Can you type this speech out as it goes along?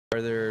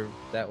Further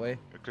that way.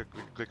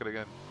 Click it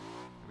again.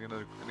 I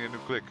need a new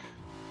click.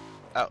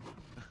 Out.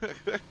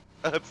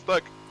 It's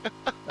stuck.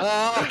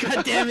 Oh,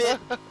 god damn it!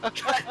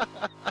 God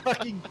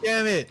fucking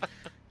damn it!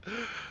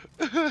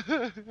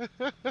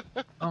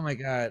 Oh my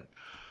god.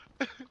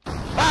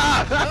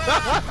 God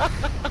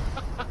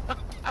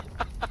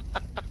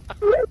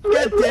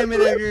damn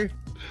it, Edgar!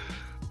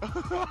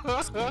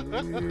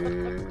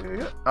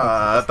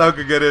 I thought I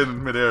could get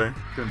in midair.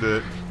 Couldn't do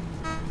it.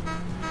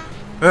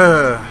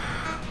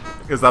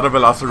 Is that a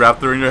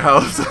velociraptor in your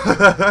house?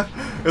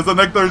 It's a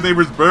next door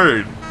neighbor's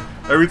bird.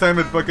 Every time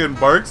it fucking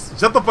barks,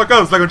 shut the fuck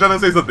up! It's like I'm trying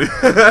to say something.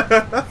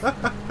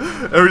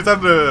 Every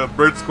time the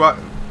bird squawk,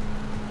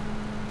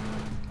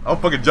 I'll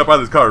fucking jump out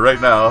of this car right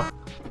now.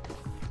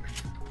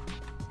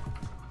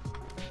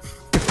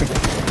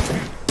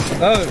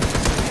 Oh.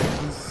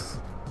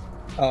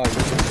 Oh.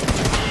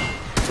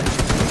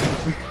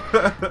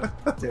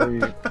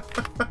 Dude.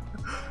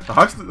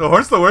 The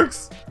horn still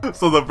works.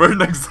 So the bird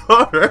next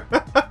door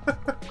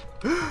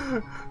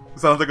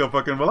sounds like a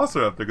fucking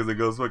velociraptor because it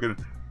goes fucking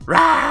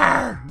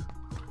rawr.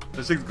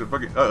 That shit's good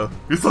fucking. Uh oh,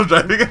 you're still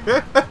driving.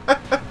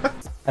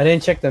 I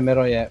didn't check the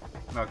middle yet.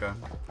 Okay.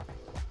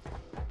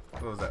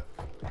 What was that?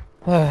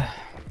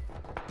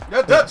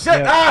 Shit!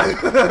 Yeah.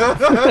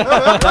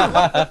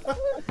 Ah!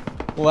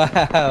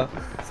 Wow.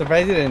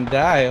 Surprised you didn't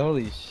die.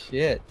 Holy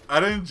shit. I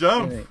didn't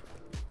jump.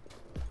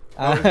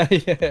 Yeah.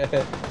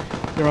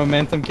 The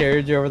momentum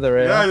carried you over the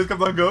rail. Yeah, I just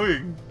kept on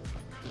going.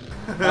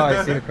 Oh,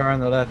 I see a car on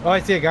the left. Oh,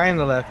 I see a guy on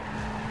the left.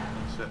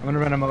 Shit. I'm gonna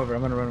run him over.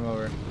 Go over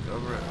it.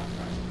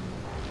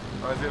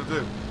 Oh, I see him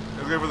too.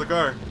 Let's go for the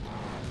car.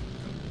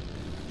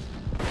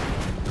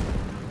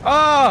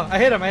 Oh! I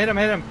hit him. I hit him.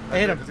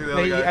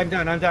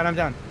 I'm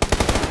down.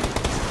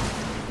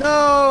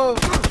 No!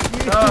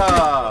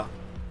 Ah!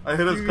 I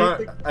hit his car.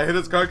 I hit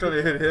his car trying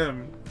to hit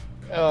him.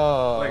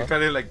 Oh. Like try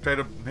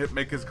to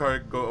make his car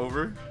go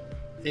over.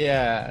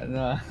 Yeah.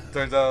 No.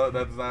 Turns out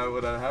that's not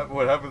what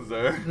happens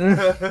there.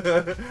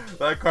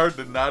 That car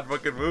did not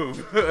fucking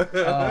move.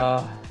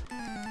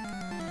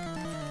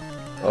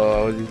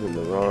 Oh, I was using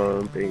the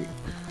wrong thing.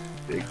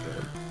 Big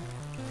time.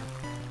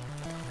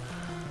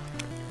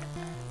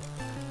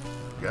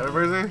 Got it,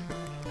 Percy?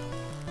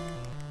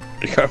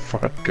 You got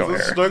fun. Go Still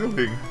here.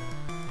 struggling.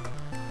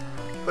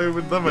 Thought you've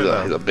been done by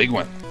now. He's a big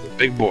one. He's a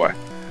big boy.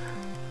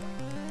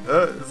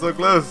 It's so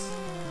close.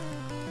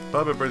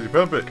 Pump it, Percy.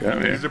 Pump it.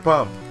 Come here. Use your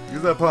palm.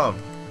 Use that palm.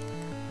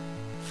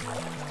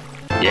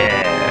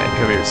 Yeah,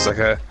 come here,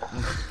 sucker.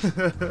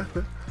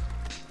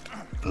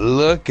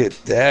 Look at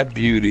that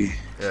beauty.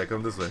 Yeah,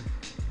 come this way.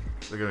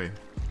 Look at me.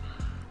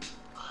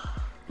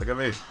 Look at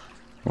me.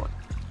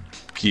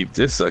 Keep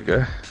this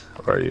sucker.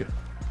 How are you?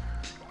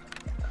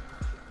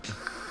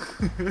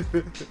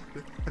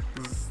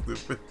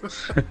 Stupid.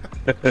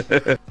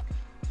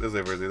 This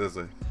way, Percy. This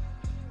way.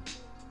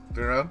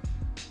 Turn around.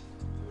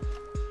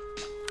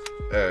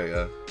 There you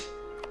go.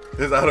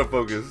 It's out of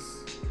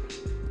focus.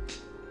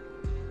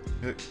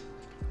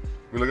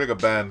 We look like a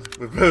band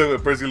with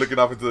Percy looking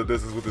off into the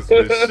distance with his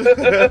fish.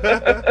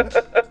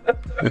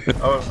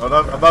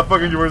 I'm not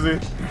fucking you, Percy.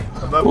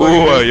 I'm not fucking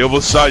you. I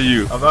almost shot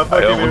you. I'm not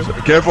fucking you.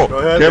 Careful. Go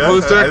ahead, Careful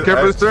yeah. this turn.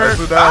 Careful this turn.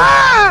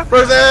 Ah!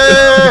 Percy!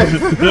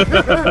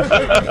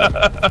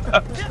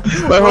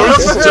 My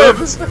horse just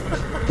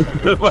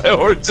jumped. My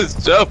horse just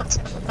jumped.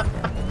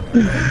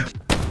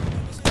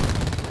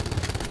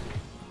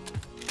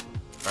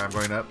 I'm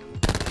going up.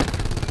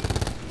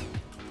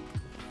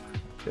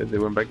 Yeah, they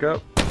went back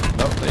up.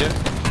 Nope, not yet.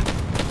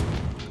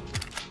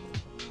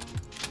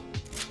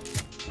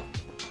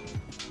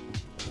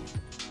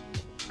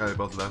 Yeah, they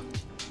both left.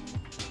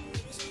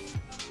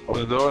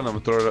 Open the door and I'm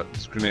gonna throw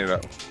this grenade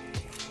out.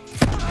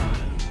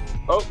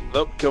 Oh,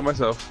 nope, kill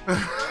myself.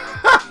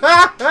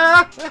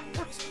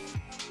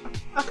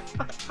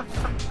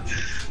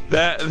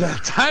 that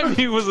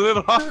timing was a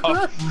little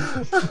off.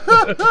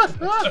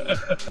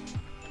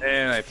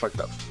 And I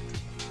fucked up.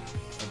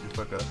 How'd you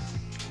fuck up?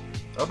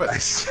 Oh, but I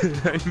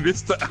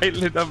missed the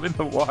island. I'm in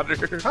the water.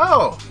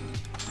 how?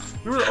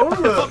 We were over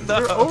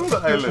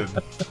the island.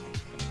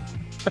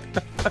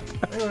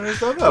 I don't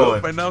understand that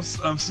one. By now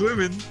I'm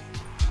swimming.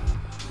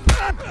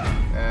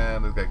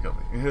 And this guy killed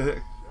me.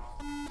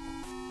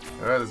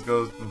 Alright, let's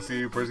go and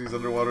see Percy's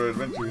underwater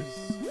adventures.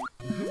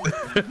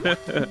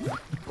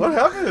 What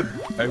happened?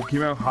 I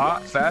came out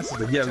hot, fast. I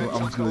was like, yeah,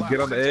 I'm just gonna get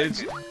on the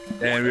edge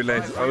and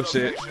realize, oh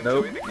shit,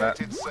 nope, not,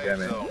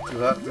 damn it. Too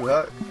hot, too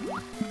hot.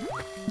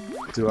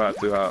 Too hot,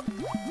 too hot.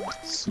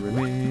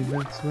 Swimming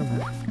and swimming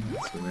and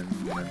swimming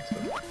and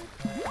swimming.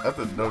 That's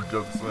a no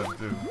joke swim,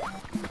 too.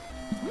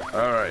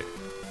 Alright.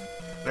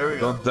 There we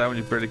go. Don't die when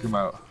you barely come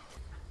out.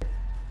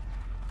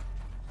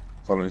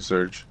 Following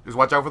Surge. Just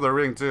watch out for the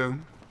ring, too.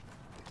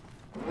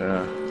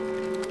 Yeah.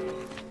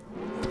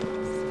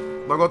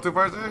 Don't go too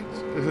far, Sage.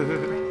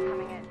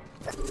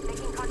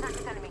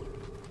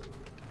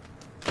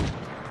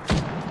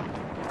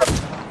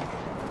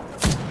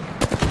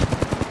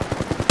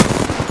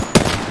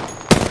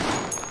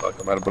 Fuck,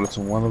 I'm out of bullets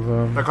on one of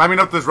them. They're climbing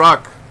up this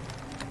rock.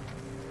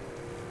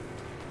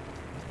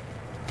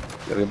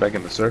 Gotta get back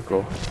in the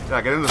circle.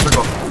 Yeah, get in the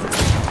circle.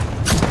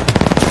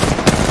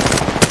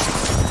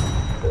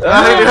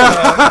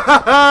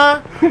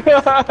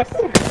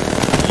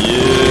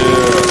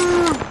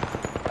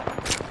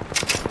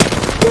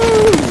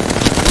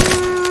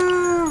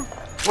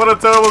 What a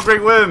terrible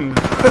great win!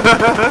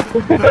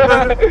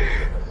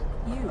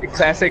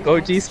 Classic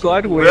OG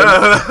squad win.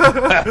 Yeah.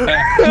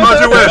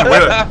 How'd you win?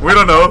 We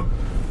don't know.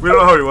 We don't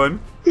know how he won.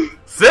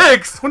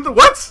 6?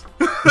 What?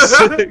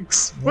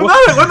 6. When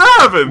that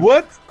happened?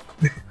 What?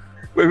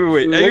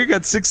 Wait. Edgar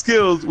got 6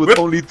 kills with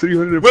only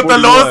 341. With the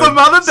lowest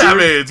amount of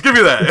damage. Give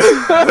me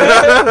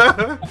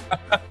that.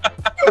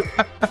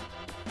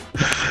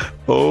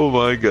 Oh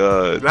my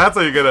god. That's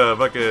how you get a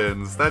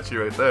fucking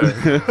statue right there.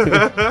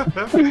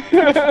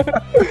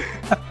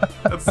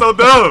 That's so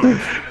dumb.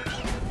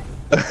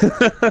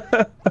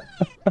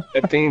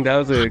 I think that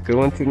was a good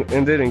one to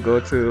end it and go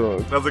to.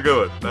 That's a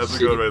good one. That's a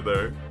good one right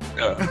there.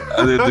 Yeah,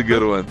 that's a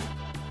good one.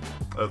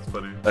 That's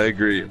funny. I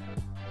agree.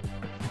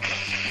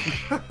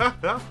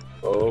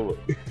 Oh,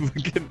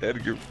 fucking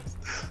Edgar.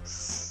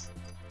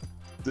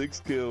 6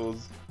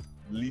 kills,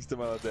 least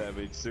amount of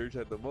damage. Serge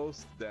had the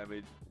most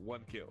damage,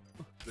 1 kill.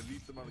 The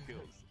least amount of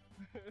kills.